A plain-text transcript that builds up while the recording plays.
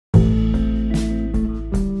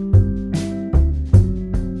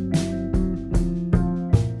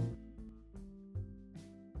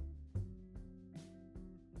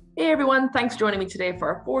everyone, thanks for joining me today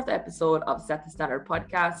for our fourth episode of Set the Standard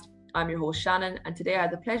podcast. I'm your host Shannon, and today I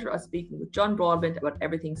had the pleasure of speaking with John Broadbent about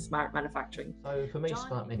everything smart manufacturing. So for me,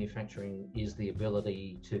 smart manufacturing is the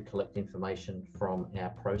ability to collect information from our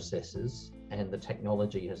processes, and the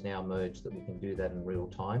technology has now emerged that we can do that in real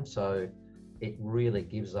time. So it really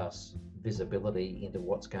gives us visibility into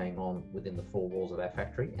what's going on within the four walls of our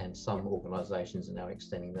factory, and some organisations are now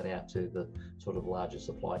extending that out to the sort of larger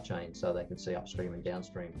supply chain so they can see upstream and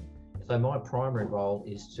downstream. So my primary role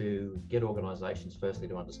is to get organisations firstly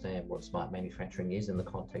to understand what smart manufacturing is in the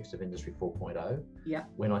context of Industry 4.0. Yeah.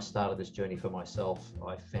 When I started this journey for myself,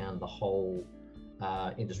 I found the whole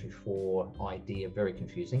Industry 4 idea very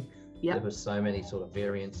confusing. Yeah. There was so many sort of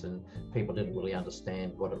variants and people didn't really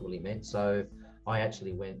understand what it really meant. So I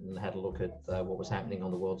actually went and had a look at what was happening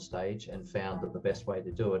on the world stage and found that the best way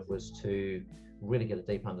to do it was to really get a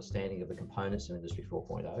deep understanding of the components of Industry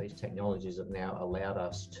 4.0. These technologies have now allowed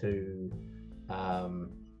us to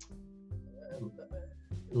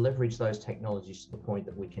leverage those technologies to the point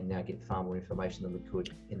that we can now get far more information than we could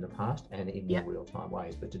in the past and in more real-time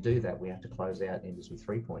ways. But to do that, we have to close out Industry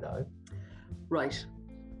 3.0. Right.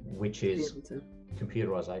 Which is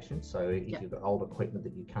computerization. So if you've got old equipment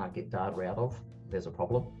that you can't get data out of, there's a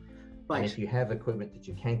problem. Right. And if you have equipment that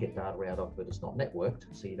you can get data out of, but it's not networked,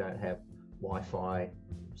 so you don't have Wi-Fi,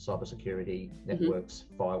 cybersecurity, networks,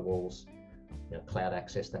 firewalls, cloud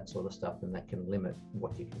access, that sort of stuff, then that can limit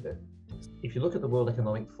what you can do. If you look at the World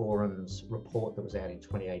Economic Forum's report that was out in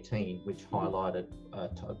 2018, which highlighted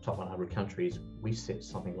top 100 countries, we sit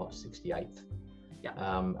something like 68th. Yeah.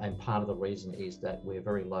 And part of the reason is that we're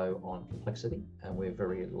very low on complexity and we're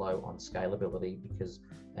very low on scalability, because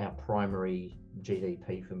our primary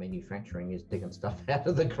GDP for manufacturing is digging stuff out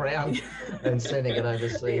of the ground and sending it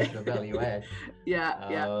overseas for value add.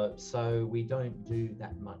 So we don't do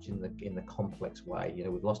that much in the complex way.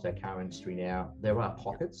 We've lost our car industry now. There are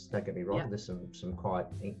pockets, don't get me wrong. There's some quite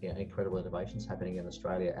incredible innovations happening in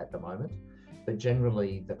Australia at the moment, but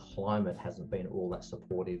generally the climate hasn't been all that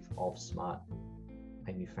supportive of smart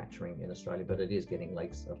manufacturing in Australia, but it is getting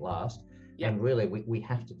legs at last. And really we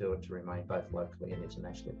have to do it to remain both locally and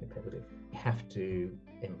internationally competitive. We have to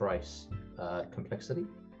embrace complexity,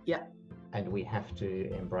 and we have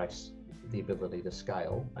to embrace the ability to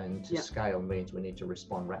scale, and to scale means we need to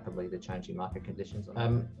respond rapidly to changing market conditions.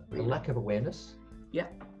 The lack of awareness,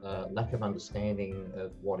 lack of understanding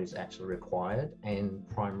of what is actually required, and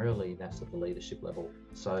primarily that's at the leadership level.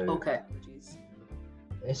 So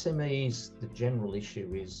SMEs, the general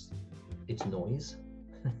issue is it's noise.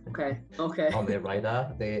 On their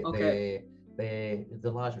radar. They're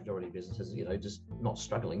the large majority of businesses, just not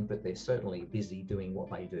struggling, but they're certainly busy doing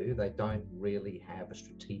what they do. They don't really have a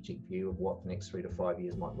strategic view of what the next 3 to 5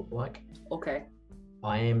 years might look like.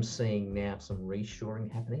 I am seeing now some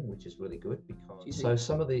reshoring happening, which is really good, because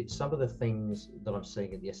some of the things that I'm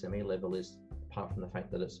seeing at the SME level is, apart from the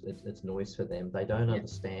fact that it's noise for them, they don't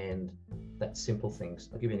understand that simple things.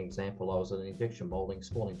 I'll give you an example. I was at an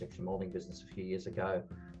small injection molding business a few years ago,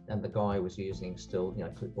 and the guy was using still,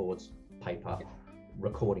 clipboards, paper,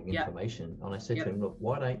 recording information. And I said to him, look,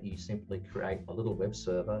 why don't you simply create a little web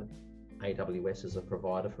server, AWS as a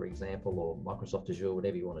provider, for example, or Microsoft Azure,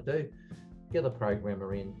 whatever you want to do, get a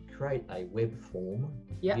programmer in, create a web form,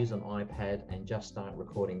 use an iPad, and just start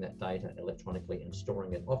recording that data electronically and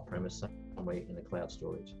storing it off-premise somewhere in the cloud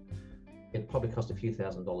storage. It'd probably cost a few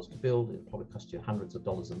 $1,000s to build. It'd probably cost you hundreds of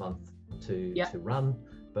dollars a month to run,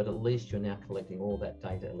 but at least you're now collecting all that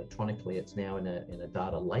data electronically. It's now in a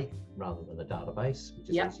data lake rather than a database, which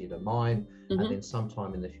is easier to mine. And then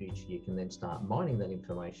sometime in the future, you can then start mining that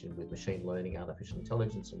information with machine learning, artificial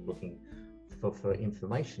intelligence, and looking for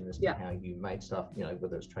information as to how you made stuff,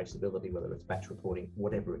 whether it's traceability, whether it's batch reporting,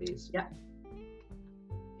 whatever it is.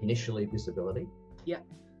 Initially, visibility.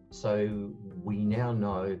 So we now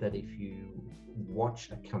know that if you watch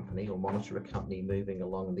a company or monitor a company moving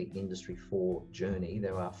along the Industry 4 journey,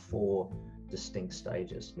 there are 4 distinct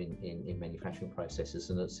stages in manufacturing processes.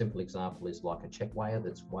 And a simple example is like a check weigher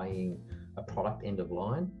that's weighing a product end of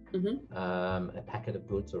line, a packet of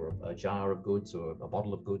goods or a jar of goods or a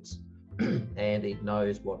bottle of goods. And it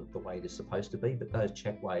knows what the weight is supposed to be, but those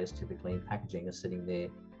check weighers typically in packaging are sitting there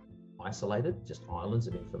isolated, just islands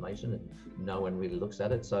of information, and no one really looks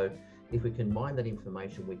at it. So if we can mine that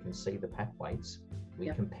information, we can see the pack weights, we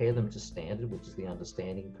compare them to standard, which is the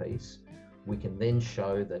understanding piece. We can then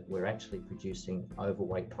show that we're actually producing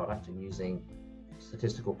overweight product, and using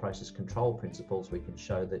statistical process control principles, we can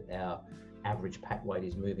show that our average pack weight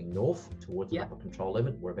is moving north towards the upper control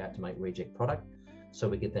limit. We're about to make reject product. So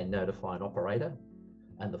we can then notify an operator,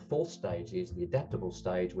 And the fourth stage is the adaptable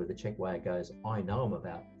stage, where the checkweigher goes, I know I'm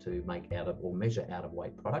about to make out of or measure out of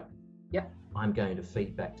weight product. Yep. I'm going to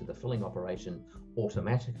feed back to the filling operation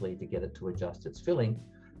automatically to get it to adjust its filling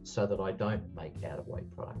so that I don't make out of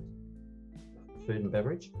weight product. Food and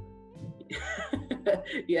beverage.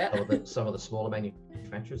 Yeah. Some of the smaller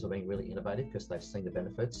manufacturers are being really innovative because they've seen the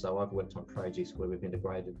benefits. So I've worked on projects where we've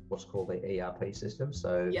integrated what's called the ERP system.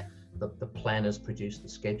 So yeah. the planners produce the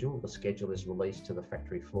schedule is released to the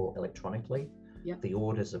factory floor electronically. Yeah. The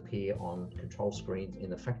orders appear on control screens in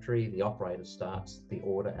the factory. The operator starts the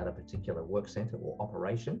order at a particular work center or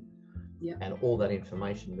operation. Yeah. And all that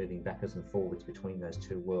information moving backwards and forwards between those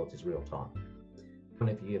two worlds is real time.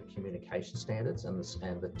 Whenever you have communication standards and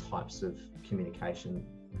the types of communication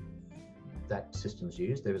that systems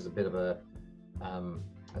use, there is a bit of a,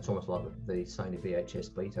 it's almost like the Sony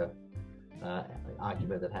VHS Beta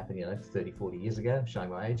argument that happened, 30, 40 years ago, showing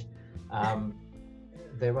my age.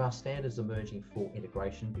 There are standards emerging for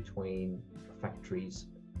integration between factories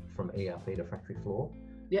from ERP to factory floor.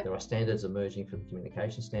 Yep. There are standards emerging for the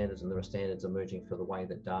communication standards, and there are standards emerging for the way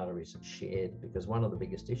that data is shared, because one of the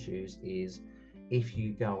biggest issues is if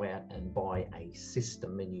you go out and buy a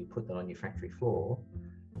system and you put that on your factory floor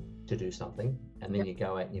to do something, and then yep. you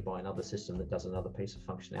go out and you buy another system that does another piece of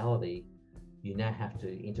functionality, you now have to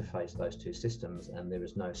interface those two systems, and there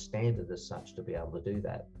is no standard as such to be able to do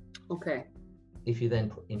that. Okay. If you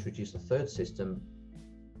then introduce a third system,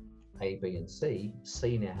 A, B, and C,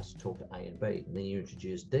 C now has to talk to A and B. And then you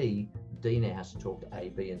introduce D, D now has to talk to A,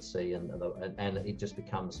 B, and C, and it just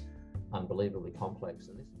becomes unbelievably complex.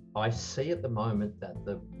 And I see at the moment that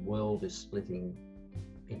the world is splitting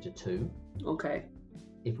into two. Okay.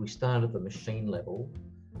 If we start at the machine level,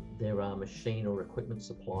 there are machine or equipment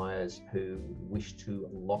suppliers who wish to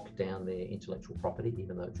lock down their intellectual property,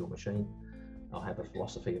 even though it's your machine. I have a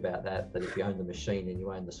philosophy about that if you own the machine and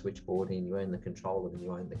you own the switchboard and you own the controller, then you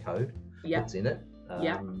own the code that's in it.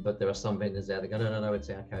 But there are some vendors out there go, no, it's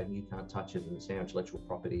our code and you can't touch it and it's our intellectual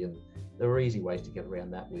property. And there are easy ways to get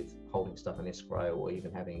around that with holding stuff in escrow, or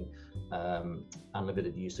even having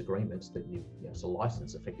unlimited use agreements that it's a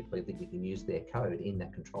license effectively that you can use their code in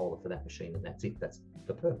that controller for that machine, and that's it. That's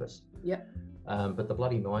the purpose. Yep. But the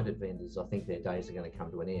bloody minded vendors, I think their days are going to come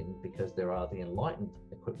to an end, because there are the enlightened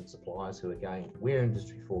equipment suppliers who are going, we're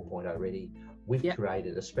Industry 4.0 ready. We've yep.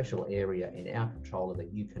 created a special area in our controller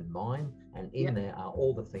that you can mine, and in yep. there are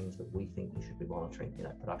all the things that we think you should be monitoring,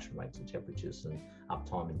 production rates and temperatures and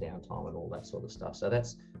uptime and downtime and all that sort of stuff. So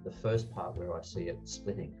that's the first part where I see it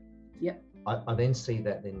splitting. Yep. I then see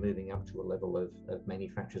that then moving up to a level of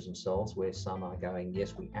manufacturers themselves, where some are going,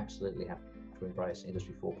 yes, we absolutely have to embrace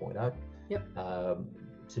Industry 4.0. Yep.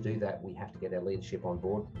 To do that, we have to get our leadership on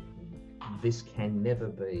board. This can never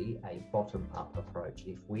be a bottom-up approach.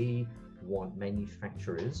 If we want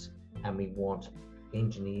manufacturers and we want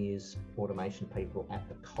engineers, automation people at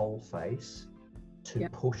the coalface to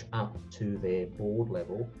yep. push up to their board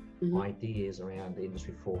level mm-hmm. ideas around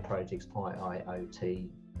Industry 4 projects, IIoT,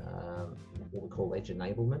 what we call edge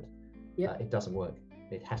enablement, yep. It doesn't work.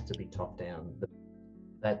 It has to be top down.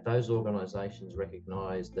 That those organisations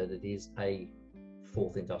recognise that it is a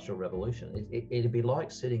fourth industrial revolution. It'd be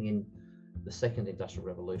like sitting in the second industrial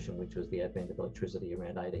revolution, which was the advent of electricity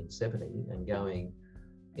around 1870, and going,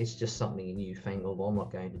 it's just something newfangled, I'm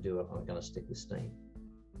not going to do it, I'm going to stick with steam.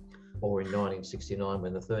 Or in 1969,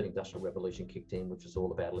 when the third industrial revolution kicked in, which was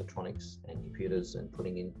all about electronics and computers and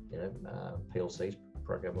putting in PLCs,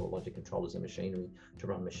 programmable logic controllers, and machinery to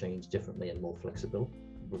run machines differently and more flexible,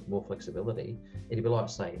 with more flexibility. It'd be like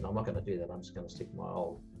saying, I'm not going to do that, I'm just going to stick with my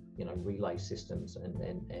old relay systems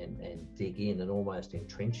and dig in and almost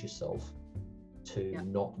entrench yourself to yep.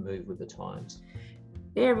 not move with the times.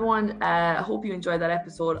 Hey everyone, I hope you enjoyed that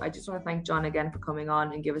episode. I just want to thank John again for coming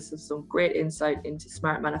on and give us some great insight into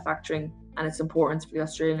smart manufacturing and its importance for the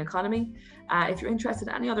Australian economy. If you're interested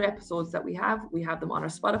in any other episodes that we have them on our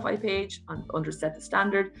Spotify page under Set the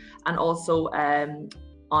Standard, and also on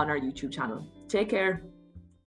our YouTube channel. Take care.